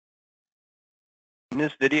In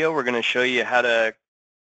this video, we're going to show you how to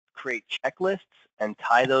create checklists and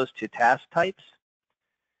tie those to task types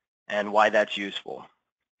and why that's useful.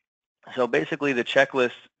 So basically, the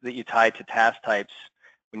checklist that you tie to task types,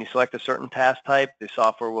 when you select a certain task type, the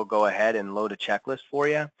software will go ahead and load a checklist for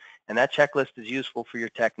you. And that checklist is useful for your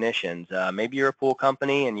technicians. Maybe you're a pool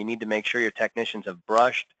company and you need to make sure your technicians have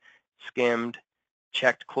brushed, skimmed,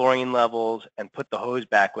 checked chlorine levels, and put the hose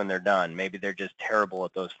back when they're done. Maybe they're just terrible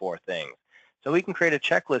at those 4 things. So we can create a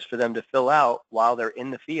checklist for them to fill out while they're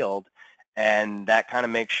in the field, and that kind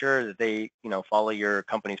of makes sure that they, follow your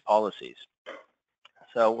company's policies.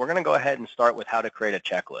 So we're going to go ahead and start with how to create a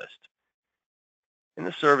checklist. In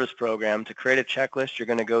the service program, to create a checklist, you're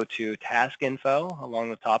going to go to Task Info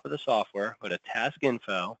along the top of the software, go to Task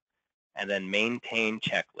Info, and then Maintain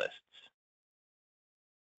Checklists.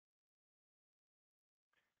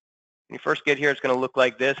 When you first get here, it's going to look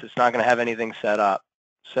like this. It's not going to have anything set up.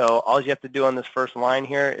 So all you have to do on this first line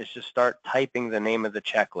here is just start typing the name of the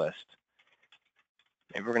checklist.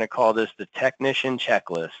 Maybe we're going to call this the Technician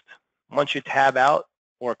Checklist. Once you tab out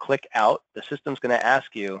or click out, the system's going to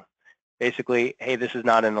ask you, basically, hey, this is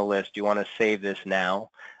not in the list. Do you want to save this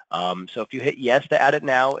now? So if you hit yes to add it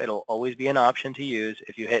now, it'll always be an option to use.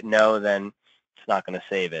 If you hit no, then it's not going to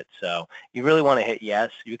save it. So you really want to hit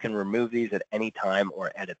yes. You can remove these at any time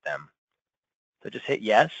or edit them. So just hit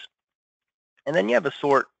yes. And then you have a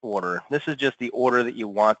sort order. This is just the order that you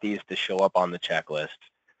want these to show up on the checklist.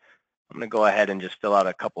 I'm going to go ahead and just fill out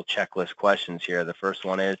a couple checklist questions here. The first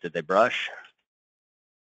one is, did they brush?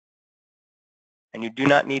 And you do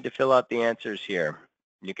not need to fill out the answers here.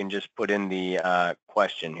 You can just put in the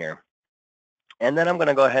question here. And then I'm going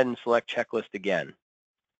to go ahead and select checklist again,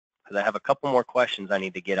 because I have a couple more questions I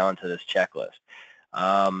need to get onto this checklist.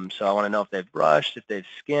 So I want to know if they've brushed, if they've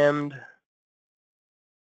skimmed.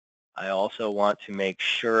 I also want to make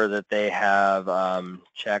sure that they have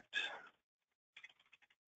checked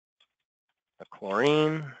the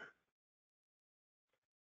chlorine.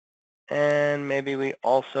 And maybe we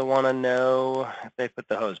also want to know if they put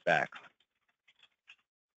the hose back.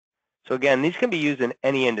 So again, these can be used in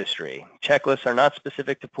any industry. Checklists are not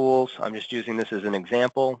specific to pools. I'm just using this as an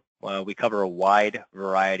example. We cover a wide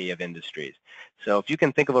variety of industries. So if you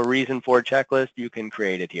can think of a reason for a checklist, you can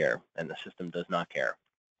create it here, and the system does not care.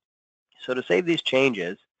 So to save these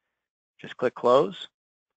changes, just click Close.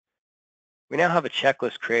 We now have a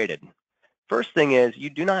checklist created. First thing is,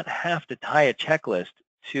 you do not have to tie a checklist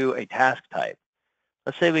to a task type.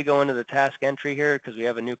 Let's say we go into the task entry here because we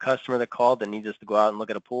have a new customer that called that needs us to go out and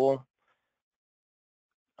look at a pool.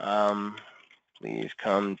 Please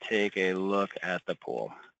come take a look at the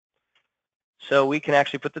pool. So we can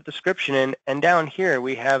actually put the description in, and down here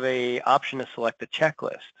we have an option to select a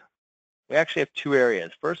checklist. We actually have 2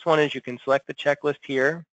 areas. First one is you can select the checklist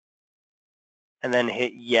here and then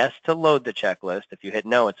hit yes to load the checklist. If you hit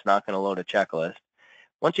no, it's not going to load a checklist.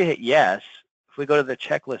 Once you hit yes, if we go to the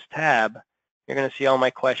checklist tab, you're going to see all my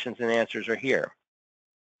questions and answers are here.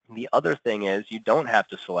 The other thing is you don't have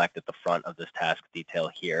to select at the front of this task detail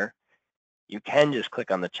here. You can just click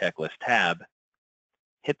on the checklist tab,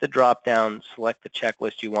 hit the drop down, select the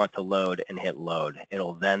checklist you want to load, and hit load.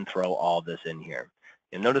 It'll then throw all this in here.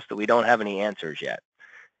 You'll notice that we don't have any answers yet.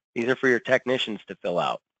 These are for your technicians to fill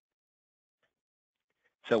out.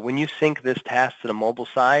 So when you sync this task to the mobile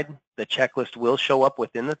side, the checklist will show up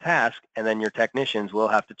within the task, and then your technicians will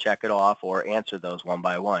have to check it off or answer those one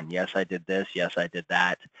by one. Yes, I did this. Yes, I did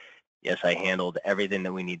that. Yes, I handled everything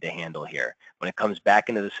that we need to handle here. When it comes back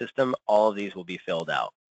into the system, all of these will be filled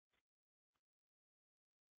out.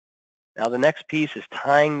 Now the next piece is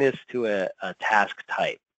tying this to a task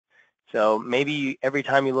type. So maybe every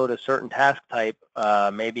time you load a certain task type,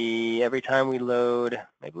 maybe every time we load,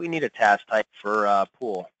 maybe we need a task type for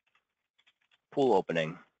pool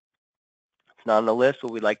opening. It's not on the list,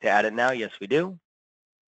 but we'd like to add it now. Yes, we do.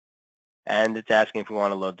 And it's asking if we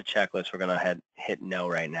want to load the checklist. We're going to hit no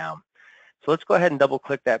right now. So let's go ahead and double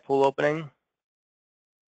click that pool opening.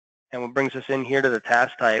 And what brings us in here to the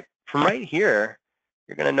task type. From right here,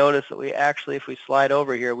 you're going to notice that we actually, if we slide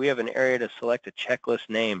over here, we have an area to select a checklist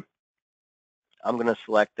name. I'm going to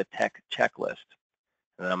select the tech checklist,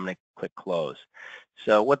 and then I'm going to click close.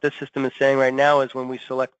 So what this system is saying right now is when we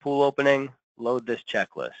select pool opening, load this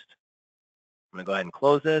checklist. I'm going to go ahead and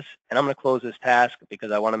close this, and I'm going to close this task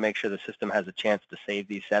because I want to make sure the system has a chance to save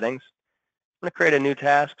these settings. I'm going to create a new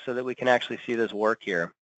task so that we can actually see this work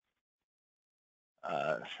here.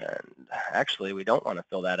 And actually, we don't want to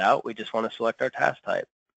fill that out. We just want to select our task type.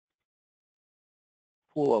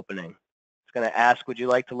 Pool opening. It's going to ask, would you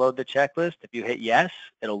like to load the checklist? If you hit yes,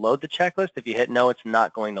 it'll load the checklist. If you hit no, it's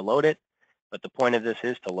not going to load it. but the point of this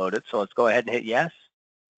is to load it. So let's go ahead and hit yes.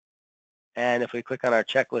 And if we click on our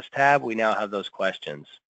checklist tab, we now have those questions.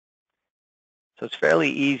 So it's fairly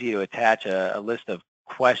easy to attach a list of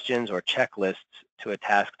questions or checklists to a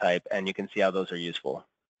task type, and you can see how those are useful.